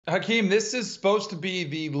Hakeem, this is supposed to be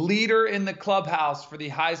the leader in the clubhouse for the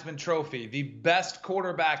Heisman Trophy, the best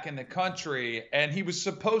quarterback in the country. And he was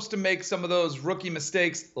supposed to make some of those rookie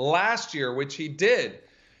mistakes last year, which he did.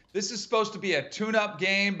 This is supposed to be a tune up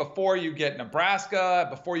game before you get Nebraska,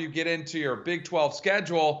 before you get into your Big 12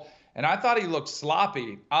 schedule. And I thought he looked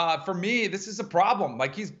sloppy. For me, this is a problem.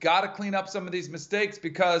 Like, he's got to clean up some of these mistakes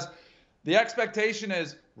because the expectation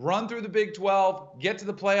is run through the Big 12, get to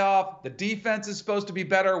the playoff. The defense is supposed to be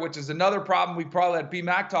better, which is another problem we probably had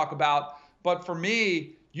B-Mac talk about. But for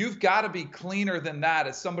me, you've got to be cleaner than that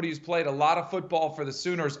as somebody who's played a lot of football for the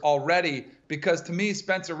Sooners already, because to me,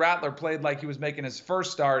 Spencer Rattler played like he was making his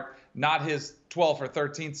first start, not his 12th or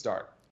 13th start.